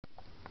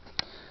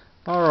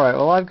Alright,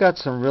 well, I've got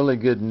some really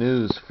good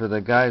news for the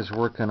guys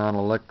working on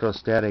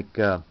electrostatic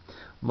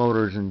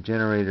motors and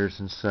generators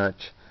and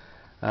such.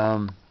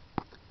 Um,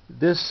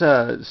 this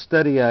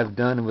study I've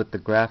done with the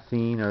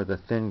graphene or the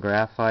thin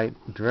graphite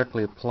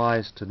directly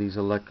applies to these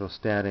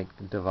electrostatic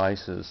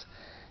devices.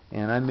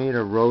 And I made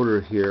a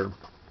rotor here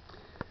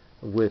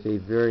with a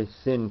very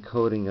thin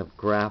coating of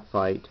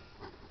graphite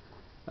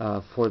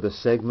for the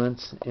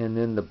segments, and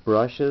then the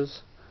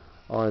brushes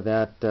are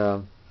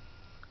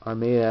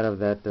made out of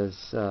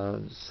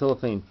that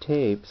cellophane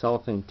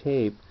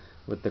tape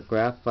with the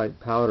graphite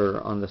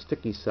powder on the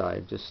sticky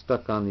side, just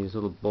stuck on these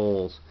little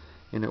bowls,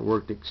 and it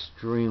worked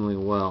extremely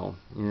well.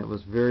 And it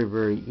was very,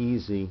 very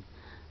easy.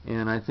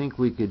 And I think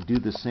we could do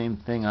the same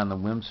thing on the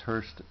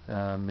Wimshurst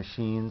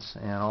machines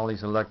and all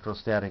these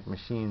electrostatic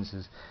machines,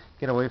 is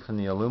get away from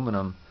the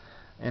aluminum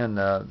and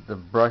the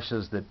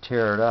brushes that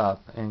tear it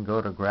up and go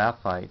to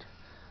graphite.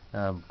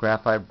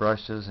 Graphite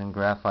brushes and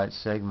graphite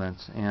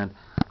segments. And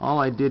all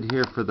I did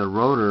here for the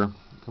rotor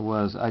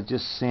was I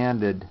just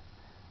sanded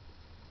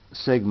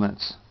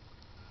segments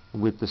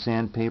with the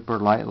sandpaper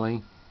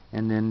lightly,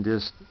 and then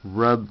just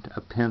rubbed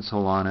a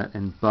pencil on it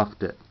and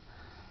buffed it.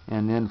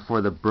 And then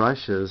for the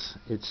brushes,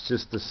 it's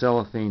just the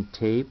cellophane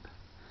tape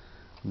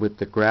with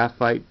the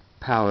graphite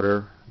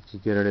powder. If you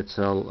get it, it's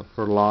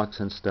for locks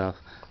and stuff,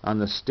 on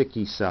the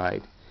sticky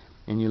side.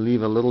 And you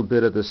leave a little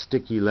bit of the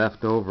sticky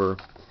left over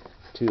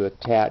to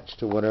attach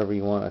to whatever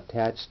you want to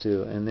attach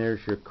to. And there's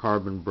your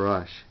carbon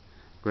brush,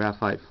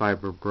 graphite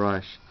fiber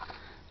brush.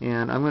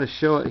 And I'm going to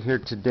show it here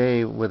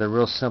today with a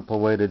real simple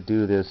way to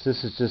do this.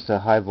 This is just a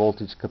high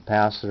voltage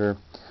capacitor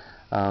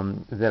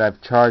that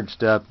I've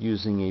charged up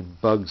using a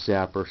bug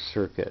zapper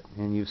circuit.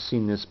 And you've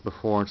seen this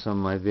before in some of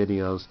my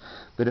videos,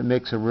 but it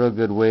makes a real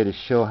good way to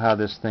show how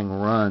this thing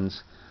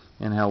runs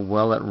and how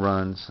well it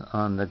runs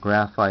on the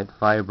graphite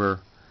fiber,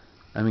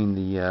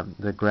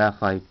 the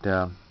graphite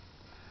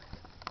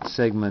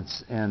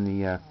segments and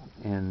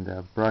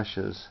the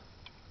brushes.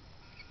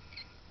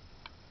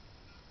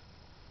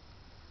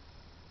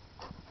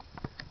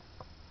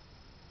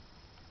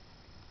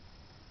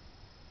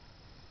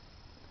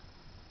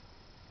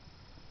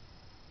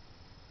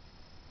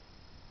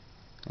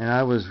 And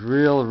I was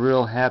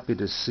real happy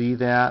to see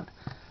that,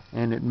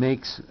 and it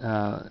makes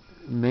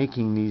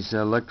making these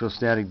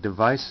electrostatic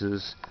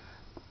devices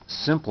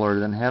simpler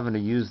than having to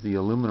use the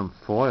aluminum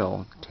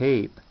foil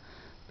tape,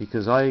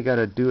 because all you got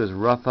to do is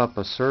rough up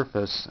a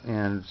surface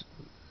and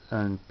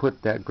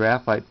put that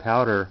graphite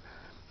powder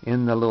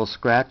in the little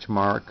scratch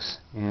marks,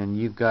 and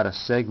you've got a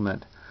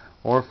segment.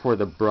 Or for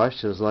the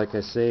brushes, like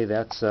I say,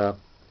 that's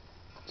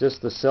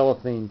just the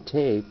cellophane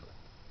tape,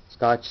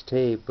 Scotch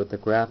tape with the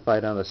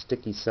graphite on the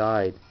sticky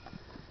side,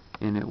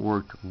 and it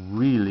worked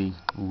really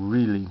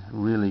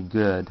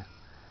good.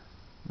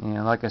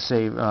 And like I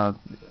say,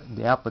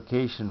 the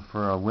application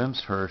for a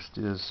Wimshurst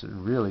is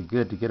really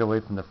good to get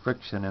away from the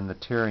friction and the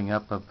tearing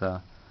up of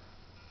the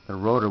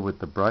rotor with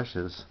the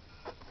brushes.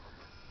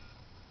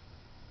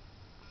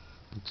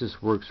 It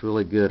just works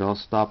really good. I'll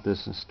stop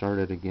this and start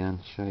it again,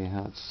 show you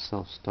how it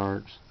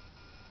self-starts.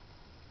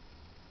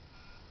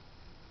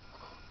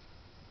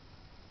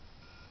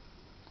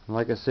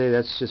 Like I say,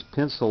 that's just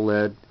pencil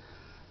lead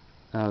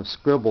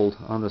scribbled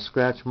on the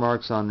scratch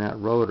marks on that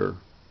rotor,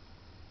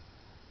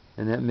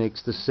 and that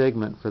makes the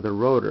segment for the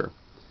rotor.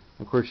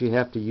 Of course, you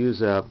have to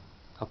use a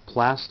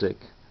plastic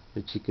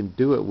that you can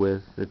do it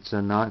with that's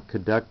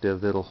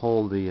non-conductive, that'll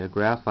hold the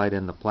graphite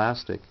in the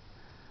plastic.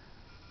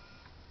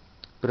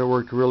 But it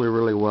worked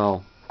really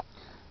well.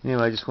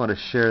 Anyway, I just want to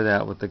share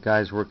that with the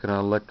guys working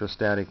on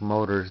electrostatic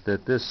motors,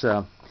 that this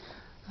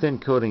thin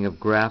coating of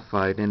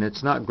graphite, and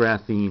it's not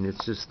graphene,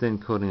 it's just thin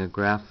coating of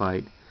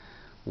graphite,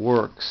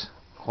 works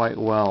quite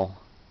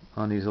well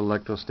on these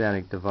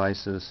electrostatic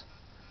devices.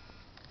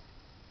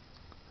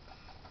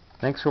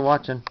 Thanks for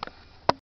watching.